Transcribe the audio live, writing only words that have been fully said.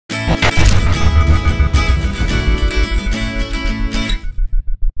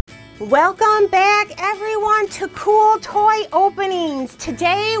Welcome back everyone to Cool Toy Openings.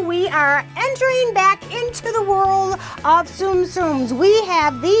 Today we are entering back into the world of Tsum Tsums. We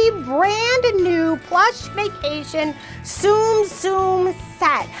have the brand new Plush Vacation Tsum Tsum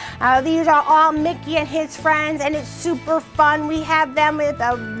set. These are all Mickey and his friends and it's super fun. We have them with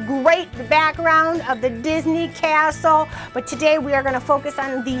a great background of the Disney castle, but today we are going to focus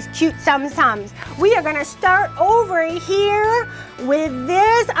on these cute Tsum Tsums. We are going to start over here with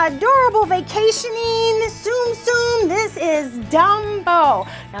this adorable vacationing Tsum Tsum. This is Dumbo.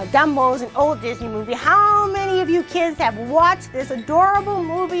 Now Dumbo is an old Disney movie. How many of you kids have watched this adorable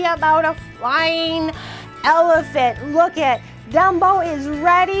movie about a flying elephant? Look at Dumbo is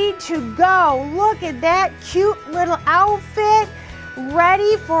ready to go. Look at that cute little outfit.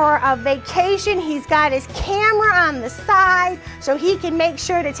 Ready for a vacation. He's got his camera on the side so he can make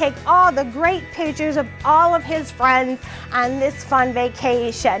sure to take all the great pictures of all of his friends on this fun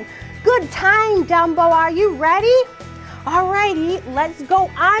vacation. Good time, Dumbo. Are you ready? Alrighty, let's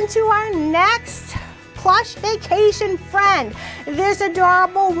go on to our next Plush Vacation friend. This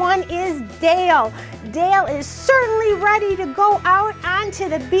adorable one is Dale. Dale is certainly ready to go out onto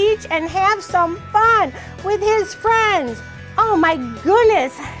the beach and have some fun with his friends. Oh my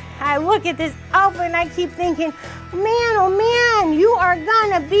goodness, I look at this outfit and I keep thinking, man, oh man, you are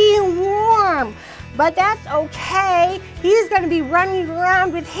gonna be warm. But that's okay. He's gonna be running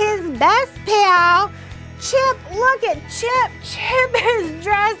around with his best pal, Chip. Look at Chip. Chip is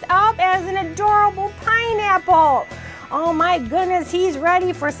dressed up as an adorable pineapple. Oh my goodness, he's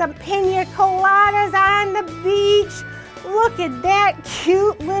ready for some pina coladas on the beach. Look at that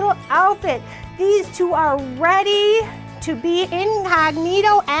cute little outfit. These two are ready to be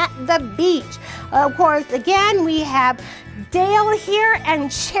incognito at the beach. Of course, again, we have Dale here and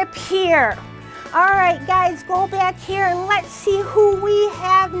Chip here. All right, guys, go back here and let's see who we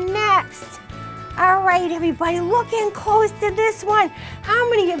have next. All right, everybody, looking close to this one. How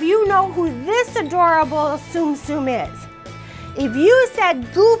many of you know who this adorable Tsum Tsum is? If you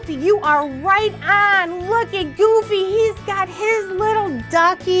said Goofy, you are right on. Look at Goofy. He's got his little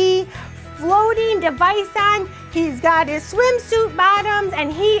duckie floating device on. He's got his swimsuit bottoms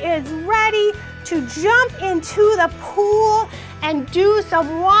and he is ready to jump into the pool and do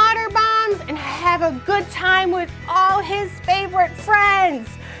some water bombs and have a good time with all his favorite friends.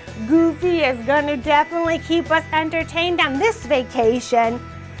 Goofy is gonna definitely keep us entertained on this vacation.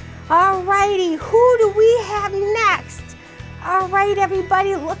 Alrighty, who do we have next? All right,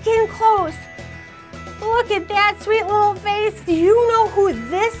 everybody, look in close. Look at that sweet little face. Do you know who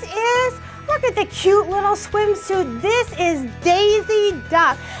this is? Look at the cute little swimsuit. This is Daisy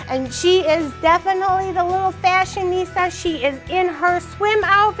Duck, and she is definitely the little fashionista. She is in her swim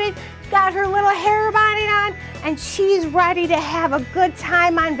outfit, got her little hair bonnet on, and she's ready to have a good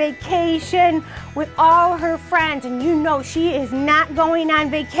time on vacation with all her friends. And you know she is not going on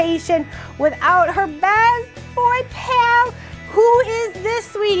vacation without her best boy pal. Who is this,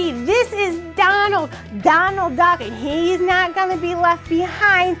 sweetie? This is Donald Duck, and he's not gonna be left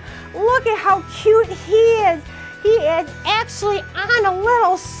behind. Look at how cute he is. He is actually on a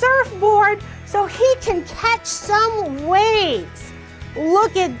little surfboard so he can catch some waves.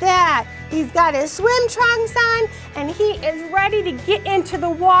 Look at that. He's got his swim trunks on and he is ready to get into the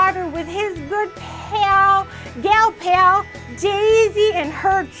water with his good pal, gal pal, Daisy, in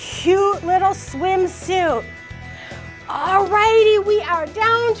her cute little swimsuit. Alrighty, we are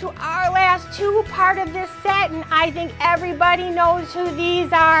down to our last two part of this set, and I think everybody knows who these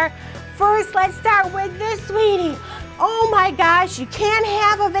are. First, let's start with this sweetie. Oh my gosh, you can't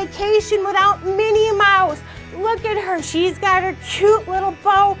have a vacation without Minnie Mouse. Look at her, she's got her cute little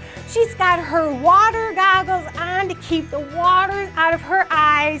bow. She's got her water goggles on to keep the water out of her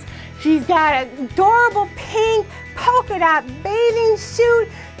eyes. She's got an adorable pink polka-dot bathing suit.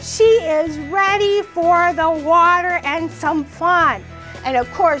 She is ready for the water and some fun. And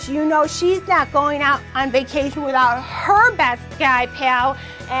of course, you know she's not going out on vacation without her best guy pal.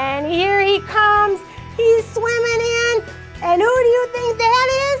 And here he comes. He's swimming in. And who do you think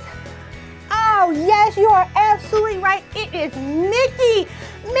that is? Oh, yes, you are absolutely right. It is Mickey.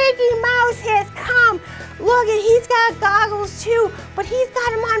 Mickey Mouse has come. Look, he's got goggles too, but he's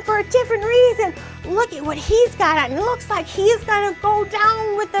got them on for a different reason. Look at what he's got on. It looks like he's gonna go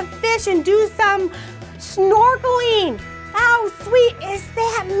down with the fish and do some snorkeling. How sweet is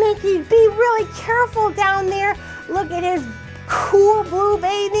that, Mickey? Be really careful down there. Look at his cool blue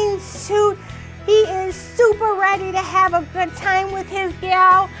bathing suit. He is super ready to have a good time with his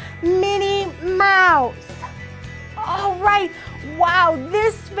gal, Minnie Mouse. All right, wow,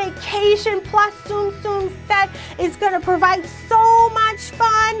 this Vacation Plus Tsum Tsum set is gonna provide so much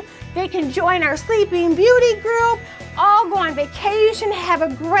fun. They can join our Sleeping Beauty group, all go on vacation, have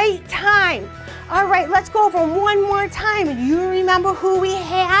a great time. All right, let's go over one more time. Do you remember who we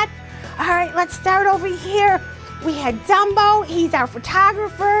had? All right, let's start over here. We had Dumbo, he's our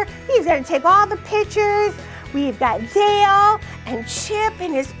photographer. He's gonna take all the pictures. We've got Dale and Chip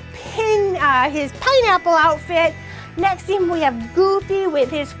in his pineapple outfit. Next to him we have Goofy with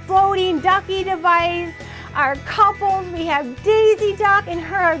his floating duckie device. Our couples, we have Daisy Duck in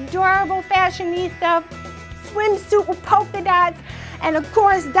her adorable fashionista swimsuit with polka dots. And of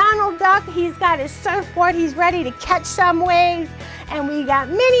course, Donald Duck, he's got his surfboard, he's ready to catch some waves. And we got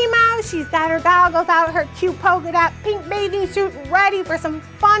Minnie Mouse, she's got her goggles out, her cute polka dot pink bathing suit, ready for some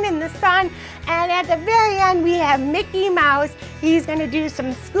fun in the sun. And at the very end, we have Mickey Mouse. He's gonna do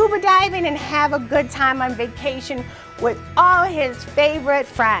some scuba diving and have a good time on vacation with all his favorite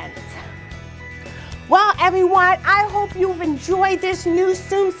friends. Well, everyone, I hope you've enjoyed this new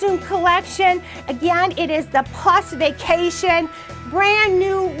Tsum Tsum collection. Again, it is the Plush Vacation, brand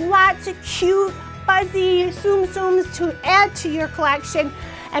new, lots of cute, fuzzy Tsum Tsums to add to your collection.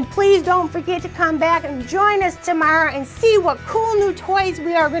 And please don't forget to come back and join us tomorrow and see what cool new toys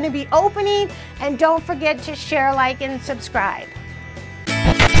we are going to be opening. And don't forget to share, like, and subscribe.